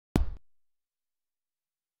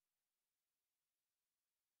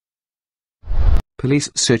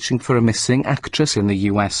Police searching for a missing actress in the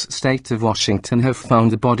U.S. state of Washington have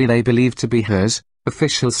found a body they believe to be hers,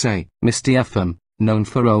 officials say. Misty Upham, known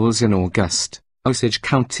for roles in August, Osage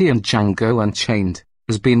County and Django Unchained,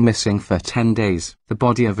 has been missing for 10 days. The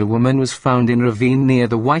body of a woman was found in a ravine near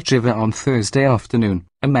the White River on Thursday afternoon.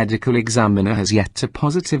 A medical examiner has yet to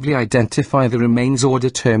positively identify the remains or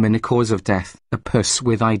determine a cause of death. A purse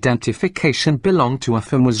with identification belonging to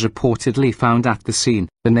Upham was reportedly found at the scene.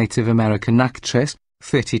 The Native American actress,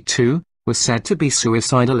 32, was said to be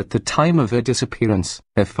suicidal at the time of her disappearance.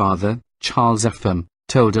 Her father, Charles Upham,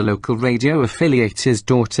 told a local radio affiliate his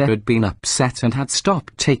daughter had been upset and had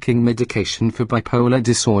stopped taking medication for bipolar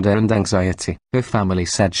disorder and anxiety. Her family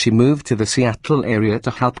said she moved to the Seattle area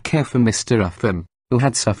to help care for Mr. Upham, who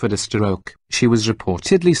had suffered a stroke. She was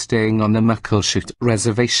reportedly staying on the Muckleshoot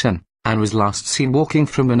Reservation, and was last seen walking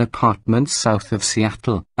from an apartment south of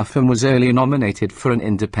Seattle. Upham was earlier nominated for an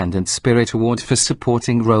Independent Spirit Award for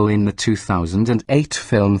supporting role in the 2008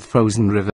 film Frozen River.